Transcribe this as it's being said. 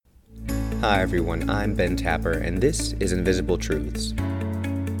Hi everyone, I'm Ben Tapper, and this is Invisible Truths.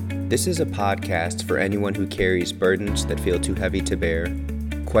 This is a podcast for anyone who carries burdens that feel too heavy to bear,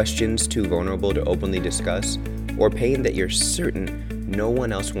 questions too vulnerable to openly discuss, or pain that you're certain no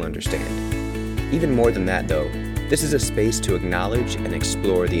one else will understand. Even more than that, though, this is a space to acknowledge and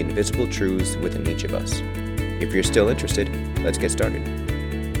explore the invisible truths within each of us. If you're still interested, let's get started.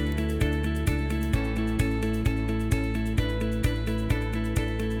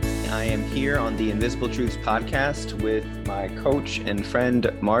 I am here on the Invisible Truths podcast with my coach and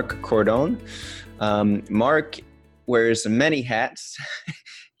friend, Mark Cordone. Mark wears many hats.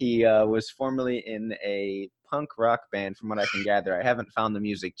 He was formerly in a punk rock band, from what I can gather. I haven't found the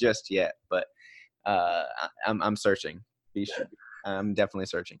music just yet, but I'm searching. I'm definitely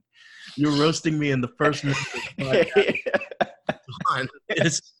searching. You're roasting me in the first minute of the podcast.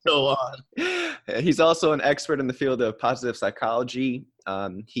 It's so on. He's also an expert in the field of positive psychology.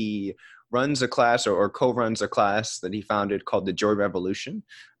 He runs a class or co-runs a class that he founded called The Joy Revolution.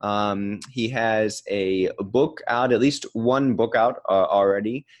 He has a book out, at least one book out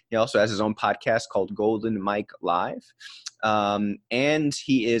already. He also has his own podcast called Golden Mike Live. And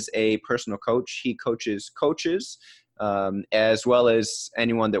he is a personal coach. He coaches coaches, as well as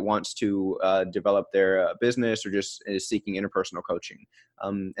anyone that wants to develop their business or just is seeking interpersonal coaching.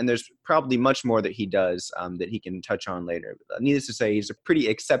 And there's probably much more that he does that he can touch on later. Needless to say, he's a pretty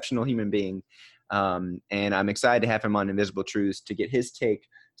exceptional human being. And I'm excited to have him on Invisible Truths to get his take,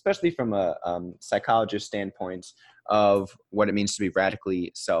 especially from a psychologist standpoint of what it means to be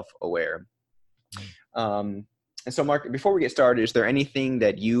radically self-aware. And so, Mark, before we get started, is there anything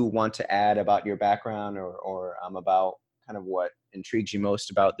that you want to add about your background or about kind of what intrigues you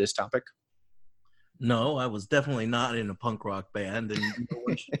most about this topic? No, I was definitely not in a punk rock band, and no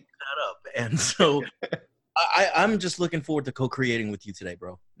one should pick that up. And so I'm just looking forward to co-creating with you today,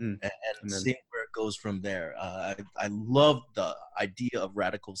 bro, and seeing where it goes from there. I love the idea of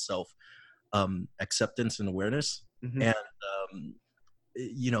radical self acceptance and awareness. Mm-hmm. And,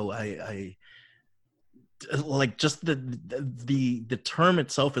 I like just the term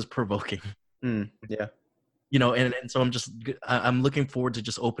itself is provoking. Yeah. And so I'm looking forward to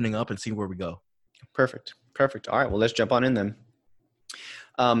just opening up and seeing where we go. Perfect. All right. Well, let's jump on in then.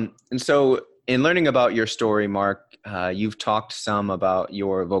 And so in learning about your story, Mark, you've talked some about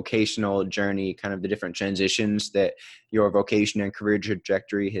your vocational journey, kind of the different transitions that your vocation and career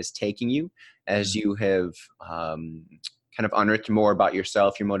trajectory has taken you as you have kind of unearthed more about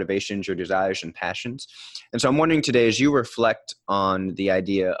yourself, your motivations, your desires, and passions. And so I'm wondering today, as you reflect on the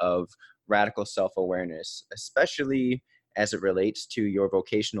idea of radical self-awareness, especially as it relates to your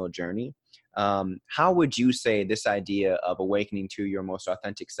vocational journey, how would you say this idea of awakening to your most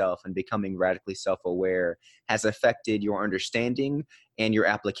authentic self and becoming radically self-aware has affected your understanding and your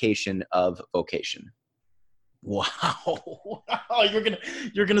application of vocation? Wow.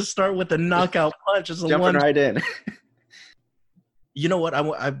 You're gonna start with a knockout punch. Jumping right in. You know what?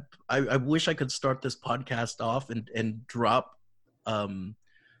 I wish I could start this podcast off and drop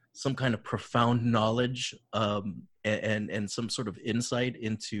some kind of profound knowledge and some sort of insight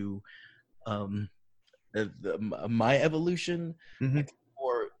into my evolution. Mm-hmm.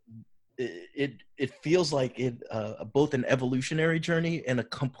 Or it feels like both an evolutionary journey and a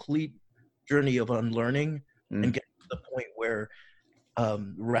complete journey of unlearning and getting to the point where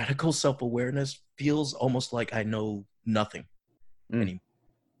radical self-awareness feels almost like I know nothing anymore.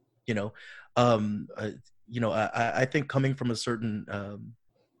 I think coming from a certain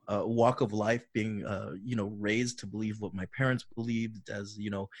walk of life, being raised to believe what my parents believed, as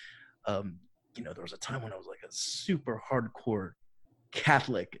there was a time when I was like a super hardcore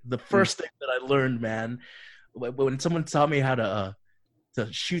Catholic. The first thing that I learned, man, when someone taught me how to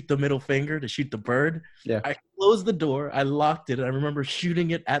shoot the middle finger, to shoot the bird, I closed the door, I locked it, and I remember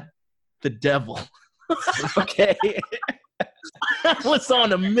shooting it at the devil. Okay. I was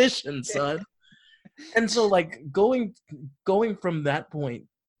on a mission, son. And so like going from that point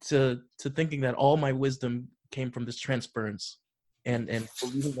to thinking that all my wisdom came from this transference and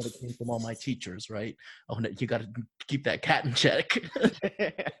believing that it came from all my teachers, right? Oh, no, you got to keep that cat in check.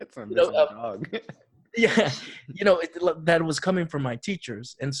 It's a dog. Yeah, that was coming from my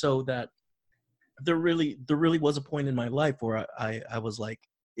teachers. And so that there really was a point in my life where I was like,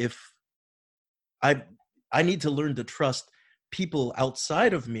 if I need to learn to trust people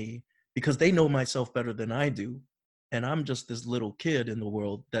outside of me because they know myself better than I do. And I'm just this little kid in the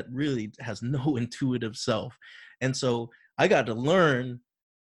world that really has no intuitive self. And so I got to learn.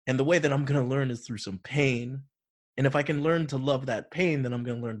 And the way that I'm going to learn is through some pain. And if I can learn to love that pain, then I'm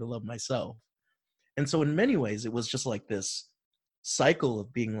going to learn to love myself. And so in many ways, it was just like this cycle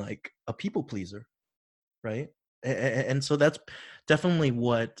of being like a people pleaser, right? And so that's definitely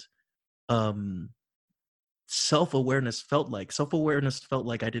what um, self-awareness felt like. Self-awareness felt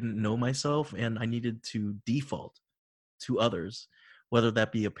like I didn't know myself and I needed to default to others, whether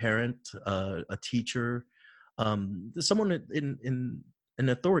that be a parent, a teacher, someone in an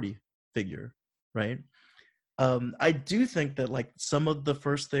authority figure, right? I do think that like some of the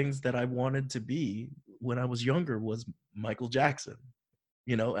first things that I wanted to be when I was younger was Michael Jackson,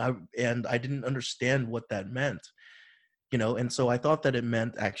 and I didn't understand what that meant, and so I thought that it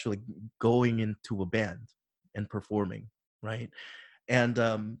meant actually going into a band and performing, right? And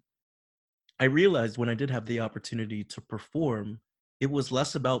I realized when I did have the opportunity to perform, it was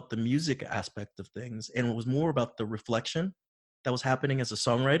less about the music aspect of things, and it was more about the reflection that was happening as a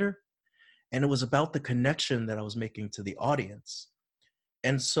songwriter, and it was about the connection that I was making to the audience.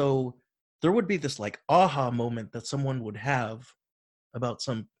 And so there would be this like aha moment that someone would have about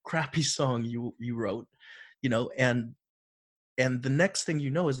some crappy song you wrote, and the next thing you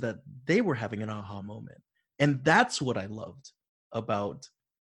know is that they were having an aha moment. And about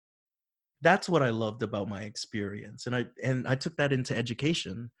that's what I loved about my experience. And I took that into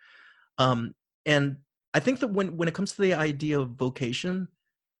education. And I think that when it comes to the idea of vocation,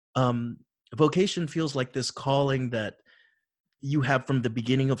 um, vocation feels like this calling that you have from the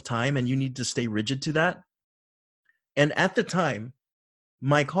beginning of time and you need to stay rigid to that. And at the time,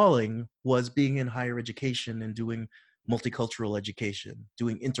 my calling was being in higher education and doing multicultural education,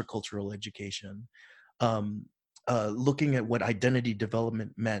 doing intercultural education, um, looking at what identity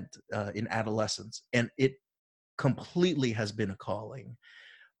development meant in adolescence. And it completely has been a calling.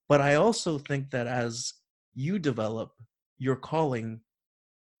 But I also think that as you develop, your calling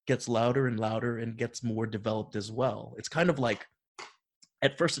gets louder and louder and gets more developed as well. It's kind of like,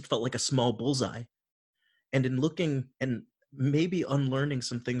 at first it felt like a small bullseye. And in looking and maybe unlearning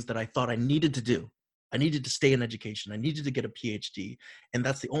some things that I thought I needed to do, I needed to stay in education, I needed to get a PhD, and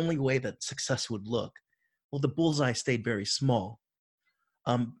that's the only way that success would look. Well, the bullseye stayed very small.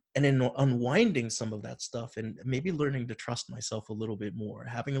 And in unwinding some of that stuff and maybe learning to trust myself a little bit more,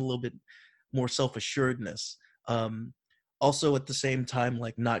 having a little bit more self-assuredness, also at the same time,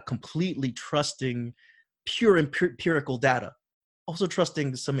 like not completely trusting pure empirical data, also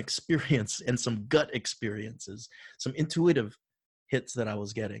trusting some experience and some gut experiences, some intuitive hits that I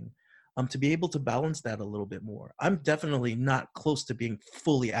was getting, to be able to balance that a little bit more. I'm definitely not close to being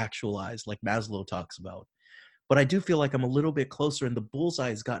fully actualized like Maslow talks about, but I do feel like I'm a little bit closer and the bullseye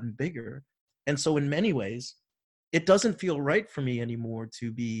has gotten bigger. And so in many ways, it doesn't feel right for me anymore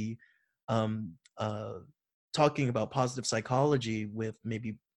to be um, uh, talking about positive psychology with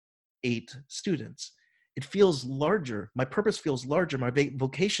maybe 8 students. It feels larger. My purpose feels larger. My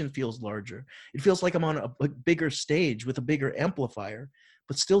vocation feels larger. It feels like I'm on a bigger stage with a bigger amplifier,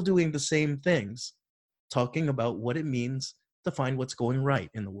 but still doing the same things, talking about what it means to find what's going right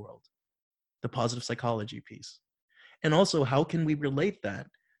in the world, the positive psychology piece. And also, how can we relate that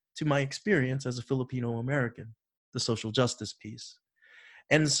to my experience as a Filipino American, the social justice piece?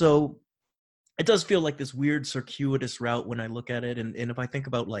 And so it does feel like this weird circuitous route when I look at it. And if I think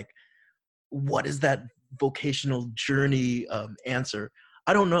about like, what is that vocational journey answer?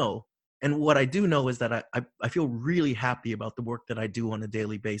 I don't know. And what I do know is that I feel really happy about the work that I do on a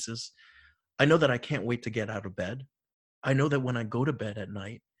daily basis. I know that I can't wait to get out of bed. I know that when I go to bed at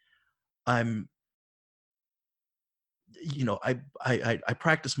night, I'm, I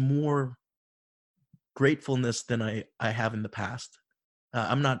practice more gratefulness than I have in the past.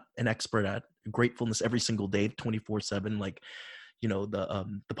 I'm not an expert at gratefulness every single day, 24/7, like,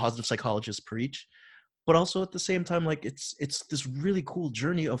 the positive psychologists preach, but also at the same time, like it's this really cool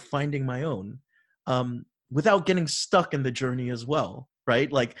journey of finding my own, without getting stuck in the journey as well,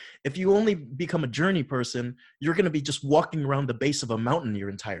 right? Like if you only become a journey person, you're going to be just walking around the base of a mountain your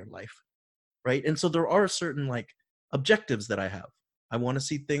entire life, right? And so there are certain like objectives that I have. I want to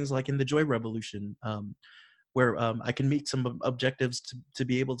see things like in the Joy Revolution, where I can meet some objectives to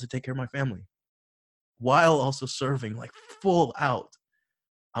be able to take care of my family while also serving like full out.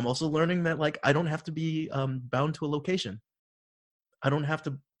 I'm also learning that like I don't have to be bound to a location. I don't have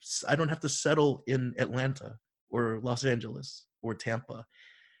to settle in Atlanta or Los Angeles or Tampa.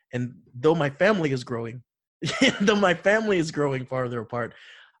 And though my family is growing, farther apart,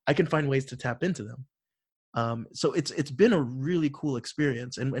 I can find ways to tap into them. So it's been a really cool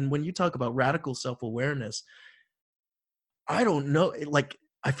experience. And when you talk about radical self-awareness, I don't know, like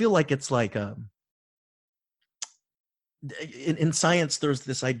I feel like it's like in science, there's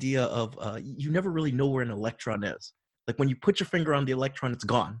this idea of you never really know where an electron is. Like when you put your finger on the electron, it's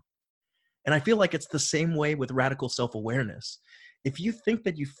gone. And I feel like it's the same way with radical self-awareness. if you think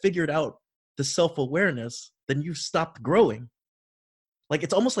that you figured out the self-awareness, then you've stopped growing. Like,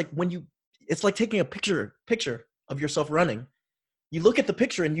 it's almost like it's like taking a picture of yourself running. You look at the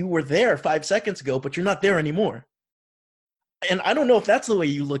picture and you were there 5 seconds ago, but you're not there anymore. And I don't know if that's the way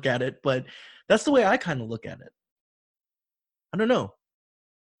you look at it, but that's the way I kind of look at it. I don't know.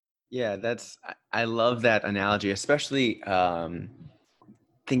 Yeah, I love that analogy, especially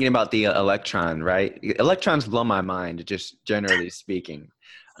thinking about the electron, right? Electrons blow my mind, just generally speaking.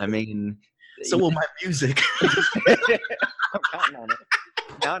 I mean, so will my music. I'm counting on it.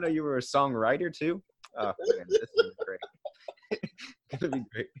 Now I know you were a songwriter too. Oh man, this is great. Gonna be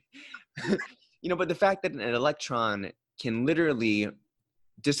great. But the fact that an electron can literally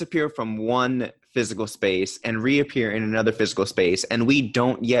disappear from one physical space and reappear in another physical space, and we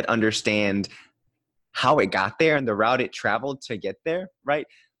don't yet understand how it got there and the route it traveled to get there, right?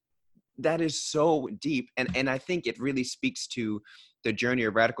 That is so deep. And I think it really speaks to the journey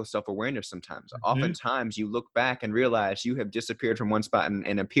of radical self-awareness sometimes. Mm-hmm. Oftentimes you look back and realize you have disappeared from one spot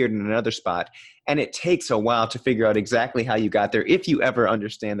and appeared in another spot. And it takes a while to figure out exactly how you got there, if you ever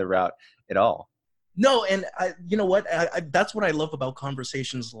understand the route at all. No, and you know what? That's what I love about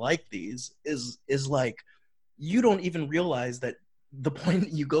conversations like these is like, you don't even realize that the point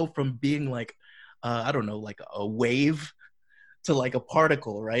that you go from being like, I don't know, like a wave to like a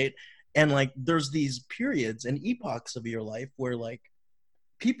particle, right? And like, there's these periods and epochs of your life where like,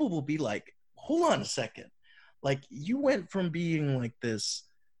 people will be like, hold on a second. Like, you went from being like this,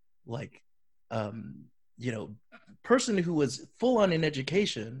 like, person who was full on in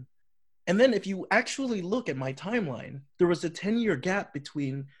education. And then if you actually look at my timeline, there was a 10-year gap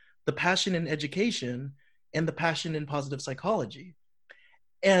between the passion in education and the passion in positive psychology.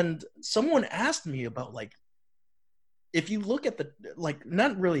 And someone asked me about like, if you look at the, like,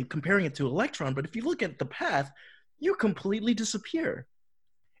 not really comparing it to electron, but if you look at the path, you completely disappear.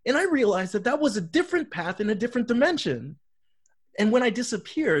 And I realized that was a different path in a different dimension. And when I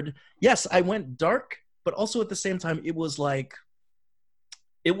disappeared, yes, I went dark, but also at the same time, it was like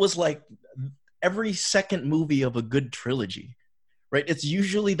every second movie of a good trilogy, right? It's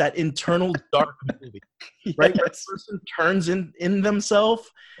usually that internal dark movie, right? Yes. Where a person turns in themselves,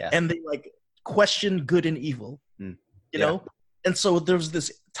 yeah, and they like question good and evil, you know? And so there's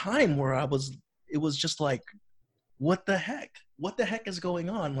this time where it was just like, what the heck? What the heck is going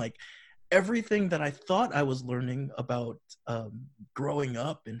on? Like, everything that I thought I was learning about growing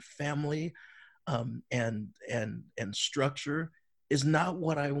up and family and structure is not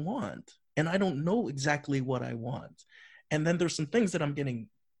what I want. And I don't know exactly what I want. And then there's some things that I'm getting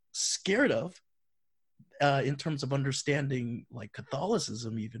scared of in terms of understanding like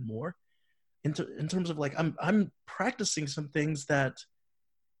Catholicism even more. In terms of like, I'm practicing some things that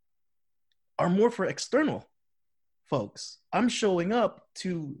are more for external folks. I'm showing up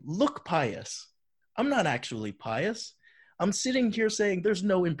to look pious. I'm not actually pious. I'm sitting here saying there's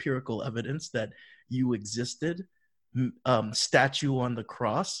no empirical evidence that you existed. Statue on the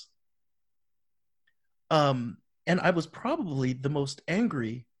cross. And I was probably the most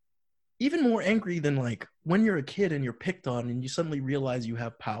angry, even more angry than like when you're a kid and you're picked on and you suddenly realize you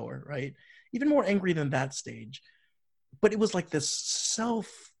have power, right? Even more angry than that stage. But it was like this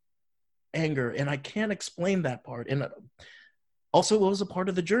self-anger, and I can't explain that part. And also it was a part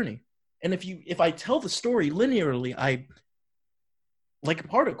of the journey. And if I tell the story linearly, like a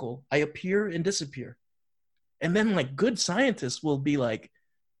particle, I appear and disappear. And then like good scientists will be like,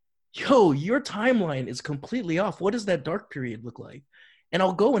 yo, your timeline is completely off. What does that dark period look like? And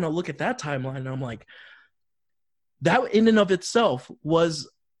I'll go and I'll look at that timeline and I'm like, that in and of itself was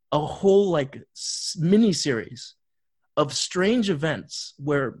a whole like mini series of strange events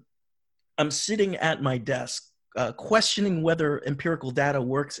where I'm sitting at my desk questioning whether empirical data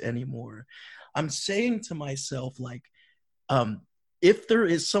works anymore. I'm saying to myself like, if there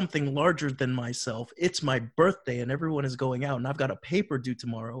is something larger than myself, it's my birthday and everyone is going out and I've got a paper due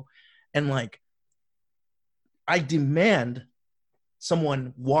tomorrow. And like, I demand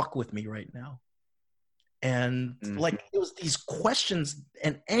someone walk with me right now. And like, it was these questions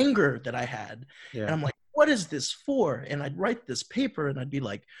and anger that I had. Yeah. And I'm like, what is this for? And I'd write this paper and I'd be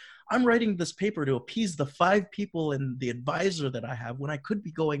like, I'm writing this paper to appease the 5 people and the advisor that I have when I could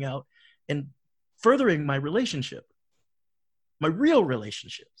be going out and furthering my relationship. My real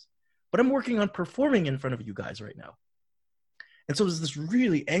relationships, but I'm working on performing in front of you guys right now. And so it was this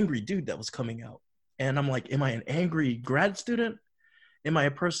really angry dude that was coming out. And I'm like, am I an angry grad student? Am I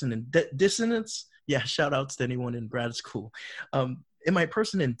a person in dissonance? Yeah, shout outs to anyone in grad school. Am I a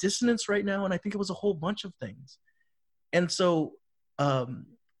person in dissonance right now? And I think it was a whole bunch of things. And so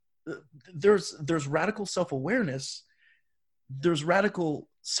there's radical self-awareness there's radical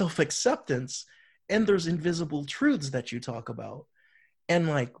self-acceptance, and there's invisible truths that you talk about. And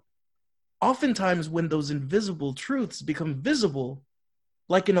like, oftentimes when those invisible truths become visible,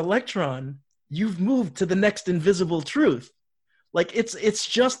 like an electron, you've moved to the next invisible truth. Like it's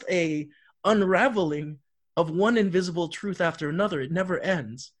just a unraveling of one invisible truth after another. It never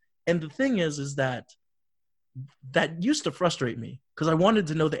ends. And the thing is that used to frustrate me because I wanted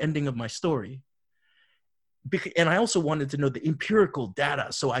to know the ending of my story. And I also wanted to know the empirical data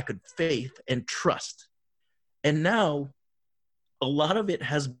so I could faith and trust. And now a lot of it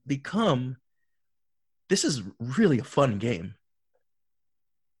has become, this is really a fun game.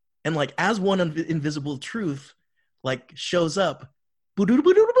 And like, as one invisible truth like shows up,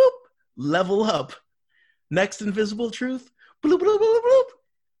 level up. Next invisible truth, bloop, bloop, bloop, bloop.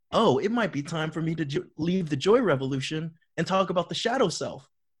 Oh, it might be time for me to leave the joy revolution and talk about the shadow self.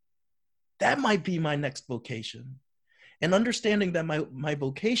 That might be my next vocation. And understanding that my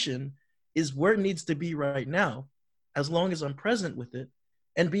vocation is where it needs to be right now, as long as I'm present with it,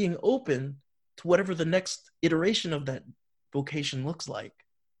 and being open to whatever the next iteration of that vocation looks like.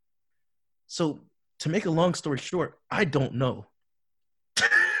 So to make a long story short, I don't know.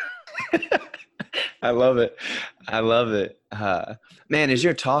 I love it. I love it. Man, as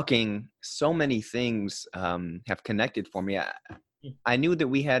you're talking, so many things have connected for me. I knew that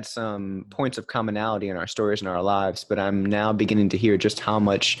we had some points of commonality in our stories and our lives, but I'm now beginning to hear just how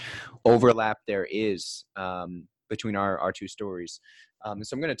much overlap there is between our two stories. So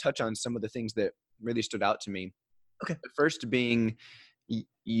I'm going to touch on some of the things that really stood out to me. Okay. The first being,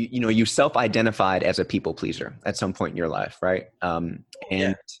 you self-identified as a people pleaser at some point in your life, right?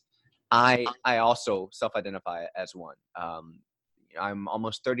 And I also self-identify as one. I'm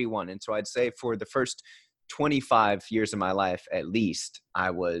almost 31, and so I'd say for the first 25 years of my life, at least, I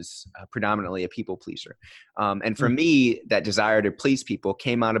was predominantly a people pleaser. And for me, that desire to please people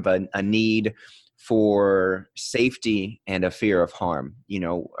came out of a need for safety and a fear of harm.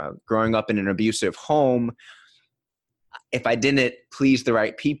 Growing up in an abusive home, if I didn't please the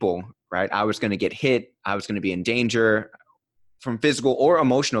right people, right, I was going to get hit. I was going to be in danger from physical or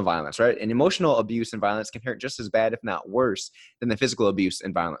emotional violence, right? And emotional abuse and violence can hurt just as bad, if not worse, than the physical abuse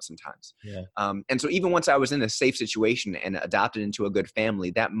and violence sometimes. Yeah. And so even once I was in a safe situation and adopted into a good family,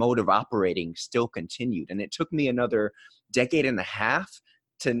 that mode of operating still continued. And it took me another decade and a half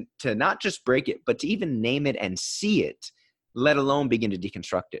to not just break it, but to even name it and see it, let alone begin to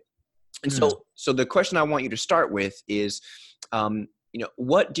deconstruct it. And so the question I want you to start with is,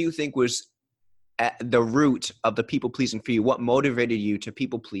 what do you think was at the root of the people pleasing for you? What motivated you to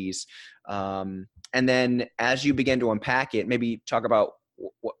people please? And then as you begin to unpack it, maybe talk about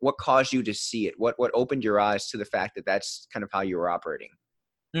what caused you to see it? What opened your eyes to the fact that that's kind of how you were operating?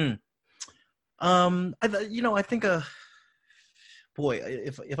 I think, boy,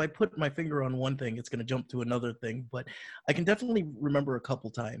 if I put my finger on one thing, it's going to jump to another thing, but I can definitely remember a couple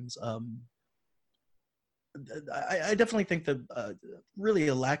times. I definitely think that really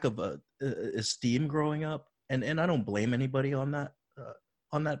a lack of esteem growing up, and I don't blame anybody on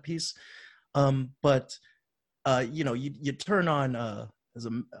that piece. But you turn on as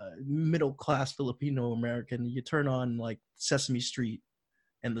a middle class Filipino American, you turn on like Sesame Street,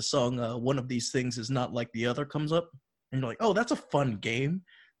 and the song "One of These Things Is Not Like the Other" comes up, and you're like, oh, that's a fun game.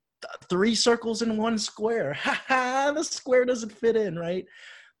 3 circles in 1 square. Ha ha! The square doesn't fit in, right?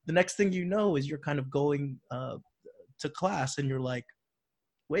 The next thing you know is you're kind of going to class and you're like,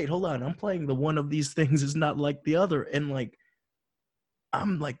 wait, hold on. I'm playing the one of these things is not like the other. And like,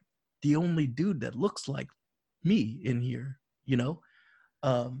 I'm like the only dude that looks like me in here,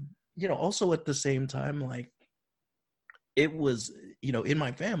 also at the same time, like it was, in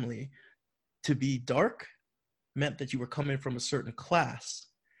my family, to be dark meant that you were coming from a certain class.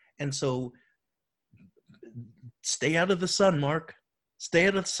 And so stay out of the sun, Mark. Stay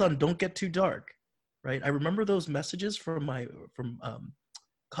out of the sun. Don't get too dark, right? I remember those messages from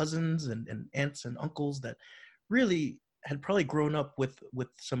cousins and aunts and uncles that really had probably grown up with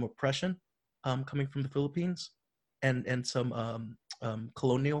some oppression coming from the Philippines and some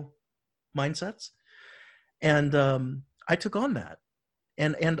colonial mindsets. And I took on that.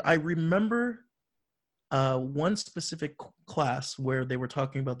 And I remember one specific class where they were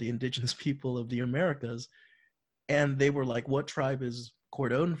talking about the indigenous people of the Americas. And they were like, what tribe is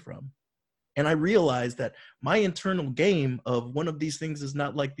Cordon from? And I realized that my internal game of one of these things is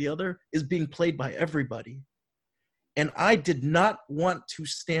not like the other is being played by everybody. And I did not want to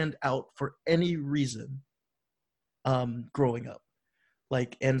stand out for any reason growing up.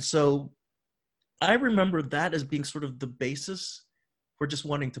 And so I remember that as being sort of the basis for just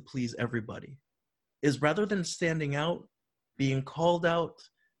wanting to please everybody, is rather than standing out, being called out,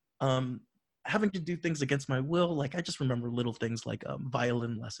 having to do things against my will. Like, I just remember little things like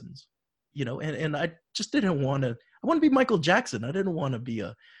violin lessons, you know, and I just didn't want to, I want to be Michael Jackson. I didn't want to be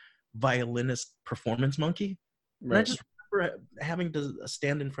a violinist performance monkey. Right. And I just remember having to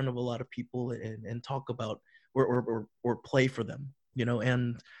stand in front of a lot of people and talk about or play for them, you know,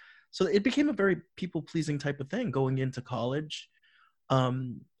 and so it became a very people-pleasing type of thing going into college,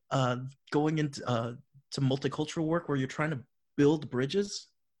 going into to multicultural work where you're trying to build bridges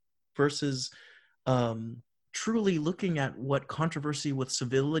versus truly looking at what controversy with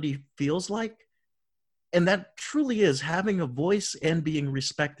civility feels like. And that truly is having a voice and being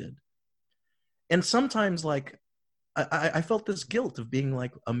respected. And sometimes, like, I felt this guilt of being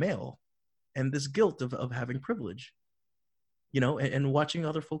like a male and this guilt of having privilege, you know, and watching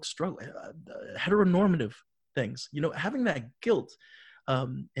other folks struggle, heteronormative things, you know, having that guilt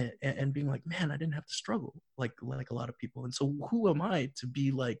and being like, man, I didn't have to struggle like a lot of people. And so who am I to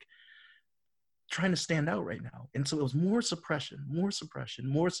be like trying to stand out right now? And so it was more suppression.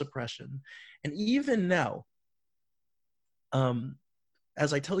 And even now,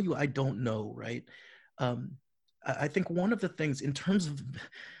 as I tell you, I don't know, right? I think one of the things in terms of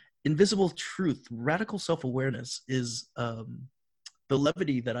invisible truth, radical self-awareness is the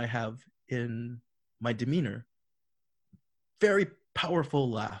levity that I have in my demeanor. Very powerful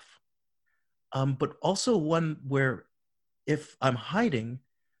laugh, but also one where if I'm hiding,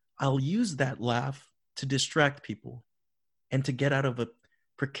 I'll use that laugh to distract people and to get out of a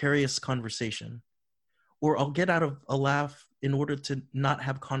precarious conversation. Or I'll get out of a laugh in order to not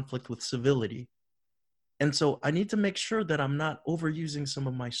have conflict with civility. And so I need to make sure that I'm not overusing some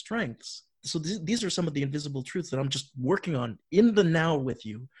of my strengths. So these are some of the invisible truths that I'm just working on in the now with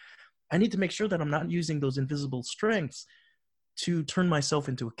you. I need to make sure that I'm not using those invisible strengths to turn myself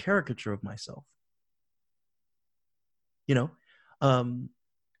into a caricature of myself. You know?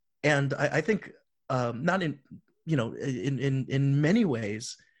 And I think not in, you know, in many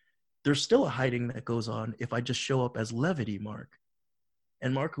ways, there's still a hiding that goes on if I just show up as levity Mark.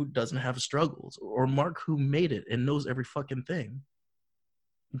 And Mark who doesn't have struggles, or Mark who made it and knows every fucking thing.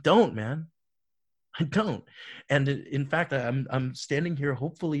 Don't, man. I don't. And in fact, I'm standing here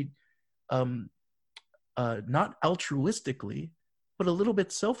hopefully not altruistically, but a little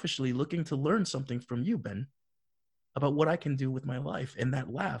bit selfishly looking to learn something from you, Ben, about what I can do with my life and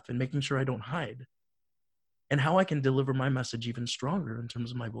that laugh and making sure I don't hide and how I can deliver my message even stronger in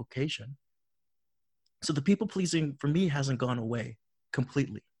terms of my vocation. So the people pleasing for me hasn't gone away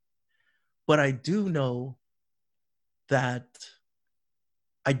completely. But I do know that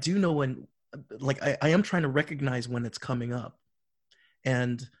when, like, I am trying to recognize when it's coming up.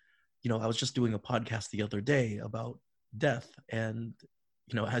 And, you know, I was just doing a podcast the other day about death. And,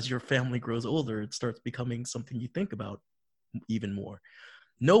 you know, as your family grows older, it starts becoming something you think about even more.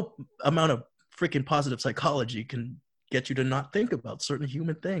 No amount of freaking positive psychology can get you to not think about certain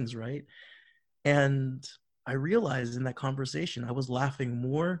human things, right? And I realized in that conversation, I was laughing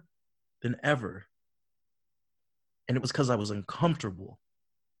more than ever. And it was because I was uncomfortable.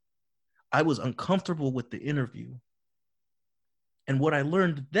 I was uncomfortable with the interview. And what I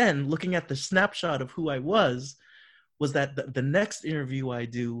learned then, looking at the snapshot of who I was that the next interview I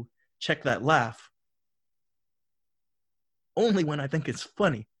do, check that laugh. Only when I think it's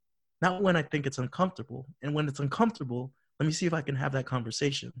funny, not when I think it's uncomfortable. And when it's uncomfortable, let me see if I can have that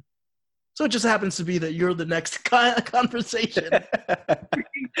conversation. So it just happens to be that you're the next conversation.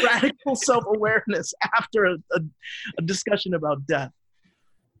 Radical self-awareness after a discussion about death.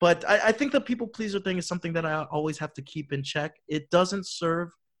 But I think the people pleaser thing is something that I always have to keep in check. It doesn't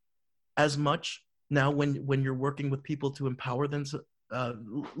serve as much now when you're working with people to empower them to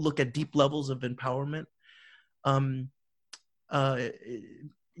look at deep levels of empowerment.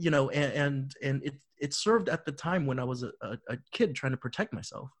 You know, and it served at the time when I was a kid trying to protect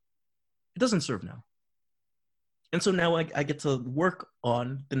myself. It doesn't serve now. And so now I get to work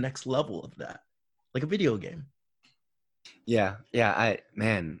on the next level of that, like a video game. Yeah. I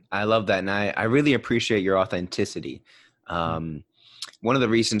love that. And I really appreciate your authenticity. One of the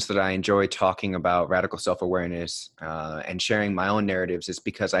reasons that I enjoy talking about radical self-awareness and sharing my own narratives is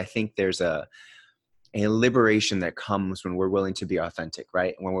because I think there's a liberation that comes when we're willing to be authentic,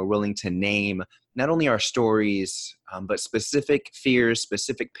 right? When we're willing to name not only our stories, but specific fears,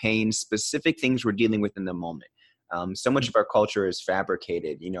 specific pains, specific things we're dealing with in the moment. So much of our culture is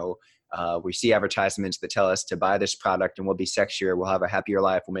fabricated. You know, we see advertisements that tell us to buy this product and we'll be sexier, we'll have a happier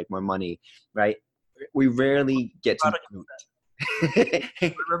life, we'll make more money, right? We rarely get to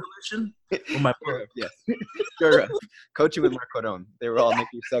Revolution? Or my book? Yes. Sure. Coaching with Mark Cordone. They will all make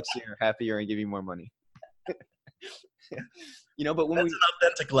you sexier, happier, and give you more money. But when That's an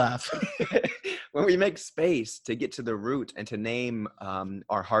authentic laugh. when we make space to get to the root and to name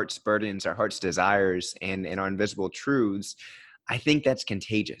our heart's burdens, our heart's desires, and our invisible truths, I think that's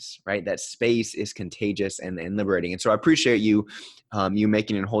contagious, right? That space is contagious and liberating. And so I appreciate you, you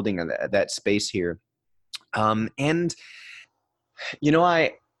making and holding that space here. And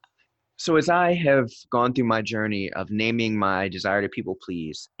so as I have gone through my journey of naming my desire to people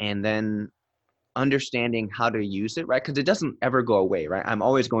please, and then understanding how to use it, right? Because it doesn't ever go away, right? I'm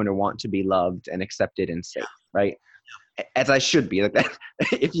always going to want to be loved and accepted and safe, right? As I should be. Like that.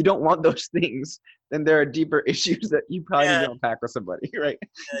 If you don't want those things, then there are deeper issues that you probably need to unpack with somebody, right?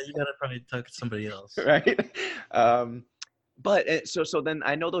 Yeah, you gotta probably talk to somebody else, right? But so then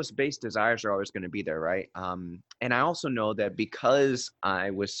I know those base desires are always going to be there, right? And I also know that because I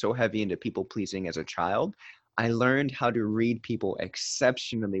was so heavy into people pleasing as a child, I learned how to read people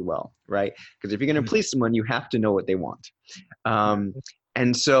exceptionally well, right? Because if you're going to please someone, you have to know what they want.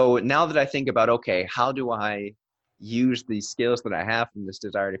 And so now that I think about, okay, how do I use these skills that I have from this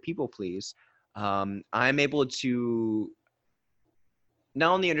desire to people please, I'm able to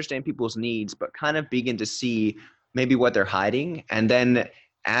not only understand people's needs, but kind of begin to see maybe what they're hiding, and then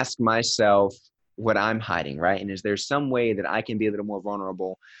ask myself what I'm hiding, right? And is there some way that I can be a little more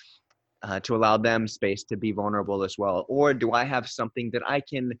vulnerable to allow them space to be vulnerable as well? Or do I have something that I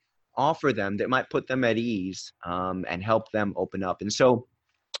can offer them that might put them at ease and help them open up? And so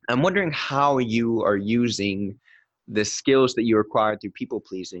I'm wondering how you are using the skills that you acquired through people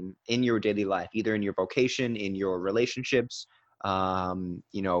pleasing in your daily life, either in your vocation, in your relationships, love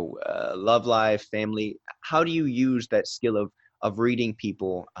life, family. How do you use that skill of reading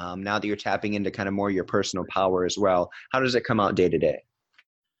people now that you're tapping into kind of more your personal power as well? How does it come out day to day?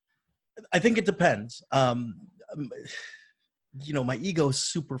 I think it depends. My ego is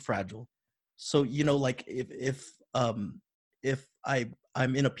super fragile. So, like if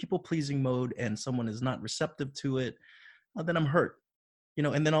I'm in a people pleasing mode and someone is not receptive to it, then I'm hurt,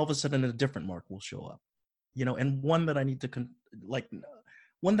 and then all of a sudden a different Mark will show up, and one that I need to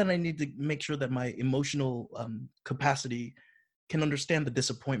make sure that my emotional capacity can understand the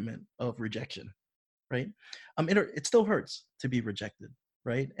disappointment of rejection, right? It still hurts to be rejected,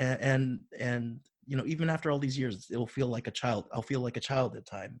 right? And even after all these years, it'll feel like a child. I'll feel like a child at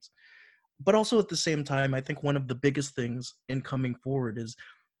times. But also at the same time, I think one of the biggest things in coming forward is,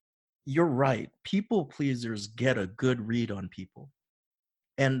 you're right. People pleasers get a good read on people.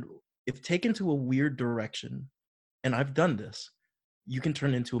 And if taken to a weird direction, and I've done this, you can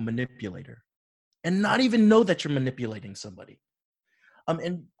turn into a manipulator and not even know that you're manipulating somebody.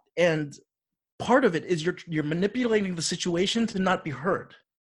 And part of it is you're manipulating the situation to not be heard,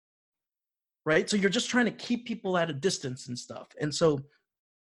 right? So you're just trying to keep people at a distance and stuff. And so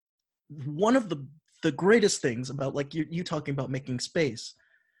one of the greatest things about, like you talking about making space,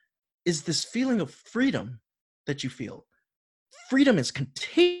 is this feeling of freedom that you feel. Freedom is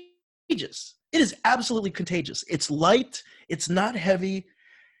contagious. It is absolutely contagious. It's light. It's not heavy.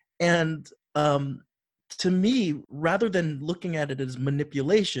 And to me, rather than looking at it as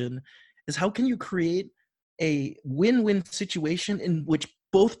manipulation, is how can you create a win-win situation in which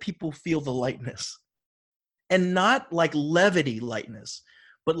both people feel the lightness, and not like levity lightness,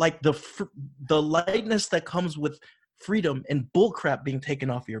 but like the lightness that comes with freedom and bullcrap being taken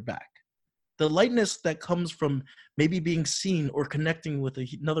off your back. The lightness that comes from maybe being seen or connecting with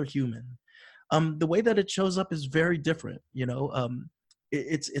another human. The way that it shows up is very different.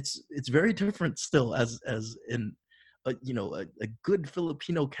 It's very different still as in a good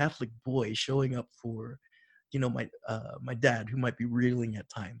Filipino Catholic boy showing up for my dad, who might be reeling at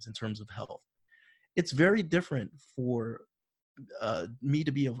times in terms of health. It's very different for me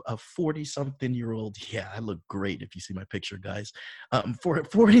to be a 40-something-year-old. Yeah, I look great if you see my picture, guys. For a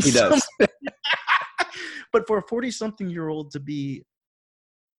 40-something, but for a 40-something-year-old to be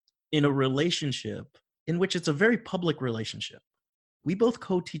in a relationship in which it's a very public relationship. We both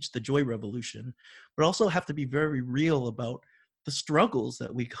co-teach the Joy Revolution, but also have to be very real about the struggles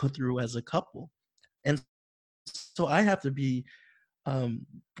that we go through as a couple. And so I have to be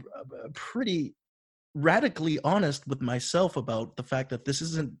pretty radically honest with myself about the fact that this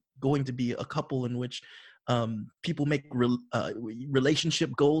isn't going to be a couple in which people make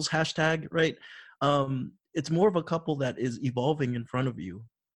relationship goals hashtag, right? It's more of a couple that is evolving in front of you,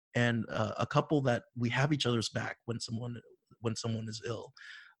 and a couple that we have each other's back when someone is ill.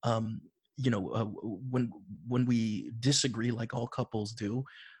 When we disagree, like all couples do,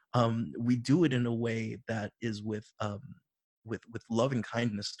 we do it in a way that is with love and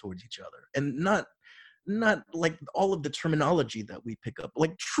kindness towards each other, and not like all of the terminology that we pick up.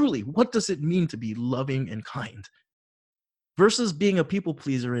 Like, truly, what does it mean to be loving and kind? versus being a people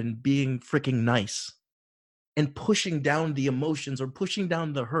pleaser and being freaking nice and pushing down the emotions or pushing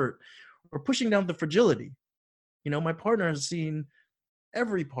down the hurt or pushing down the fragility. My partner has seen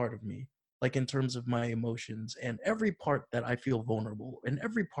every part of me, like in terms of my emotions and every part that I feel vulnerable and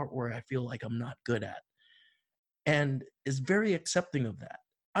every part where I feel like I'm not good at, and is very accepting of that.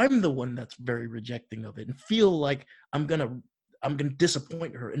 I'm the one that's very rejecting of it and feel like I'm gonna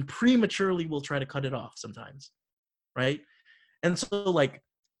disappoint her and prematurely will try to cut it off sometimes, right? And so like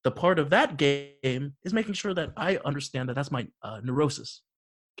the part of that game is making sure that I understand that that's my neurosis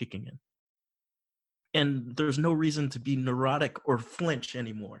kicking in. And there's no reason to be neurotic or flinch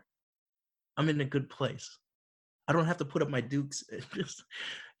anymore. I'm in a good place. I don't have to put up my dukes.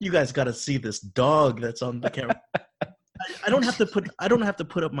 You guys got to see this dog that's on the camera. I don't have to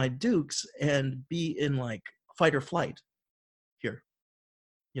put up my dukes and be in like fight or flight here.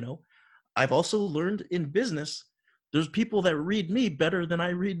 I've also learned in business, there's people that read me better than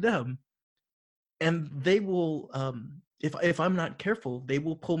I read them. And they will, if I'm not careful, they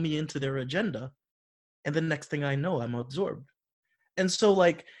will pull me into their agenda. And the next thing I know, I'm absorbed. And so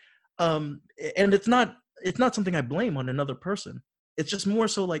like, and it's not something I blame on another person. It's just more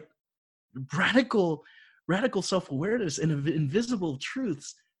so like radical self-awareness and invisible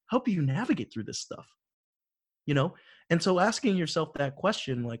truths help you navigate through this stuff, And so asking yourself that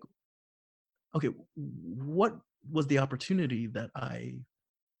question, like, okay, what was the opportunity that I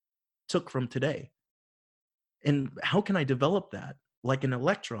took from today? And how can I develop that like an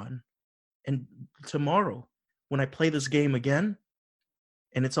electron? And tomorrow, when I play this game again,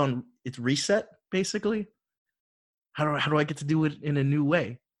 and it's reset, basically, how do I get to do it in a new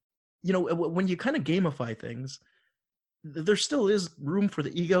way? When you kind of gamify things, there still is room for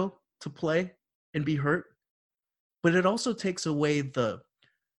the ego to play and be hurt, but it also takes away the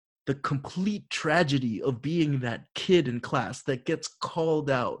complete tragedy of being that kid in class that gets called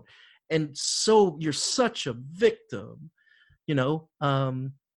out. And so you're such a victim, no,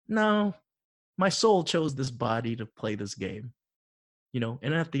 my soul chose this body to play this game,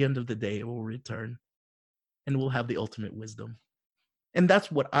 and at the end of the day, it will return and we'll have the ultimate wisdom. And that's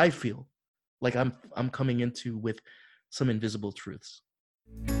what I feel like I'm coming into with some invisible truths.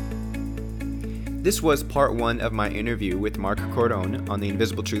 This was part 1 of my interview with Mark Cordone on the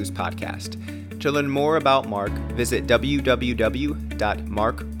Invisible Truths podcast. To learn more about Mark, visit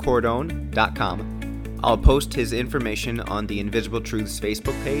www.markcordone.com. I'll post his information on the Invisible Truths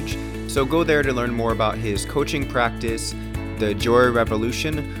Facebook page, so go there to learn more about his coaching practice, the Joy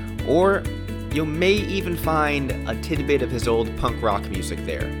Revolution, or you may even find a tidbit of his old punk rock music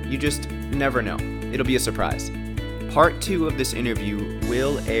there. You just never know. It'll be a surprise. Part 2 of this interview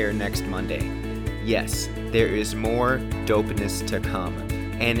will air next Monday. Yes, there is more dopeness to come.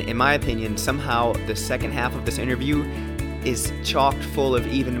 And in my opinion, somehow the second half of this interview is chocked full of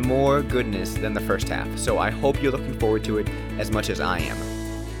even more goodness than the first half. So I hope you're looking forward to it as much as I am.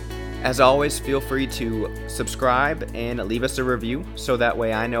 As always, feel free to subscribe and leave us a review so that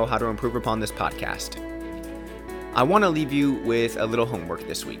way I know how to improve upon this podcast. I want to leave you with a little homework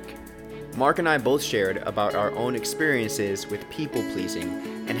this week. Mark and I both shared about our own experiences with people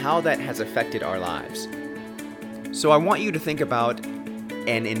pleasing and how that has affected our lives. So I want you to think about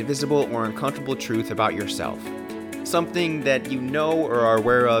an invisible or uncomfortable truth about yourself. Something that you know or are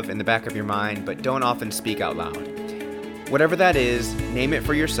aware of in the back of your mind but don't often speak out loud. Whatever that is, name it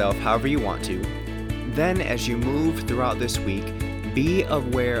for yourself however you want to. Then as you move throughout this week, be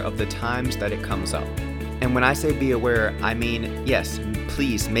aware of the times that it comes up. And when I say be aware, I mean, yes,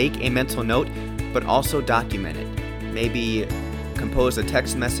 please make a mental note, but also document it. Maybe compose a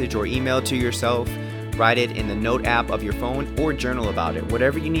text message or email to yourself, write it in the note app of your phone, or journal about it.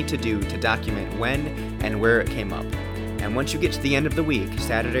 Whatever you need to do to document when and where it came up. And once you get to the end of the week,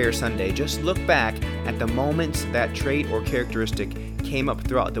 Saturday or Sunday, just look back at the moments that trait or characteristic came up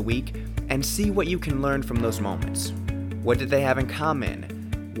throughout the week and see what you can learn from those moments. What did they have in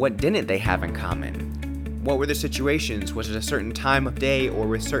common? What didn't they have in common? What were the situations? Was it a certain time of day or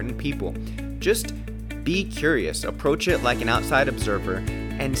with certain people? Just be curious, approach it like an outside observer,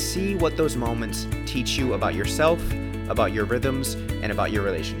 and see what those moments teach you about yourself, about your rhythms, and about your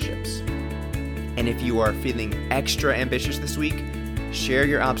relationships. And if you are feeling extra ambitious this week, share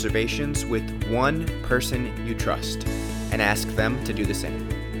your observations with one person you trust and ask them to do the same.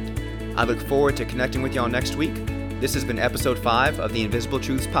 I look forward to connecting with y'all next week. This has been episode 5 of the Invisible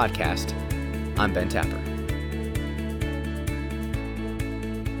Truths podcast. I'm Ben Tapper.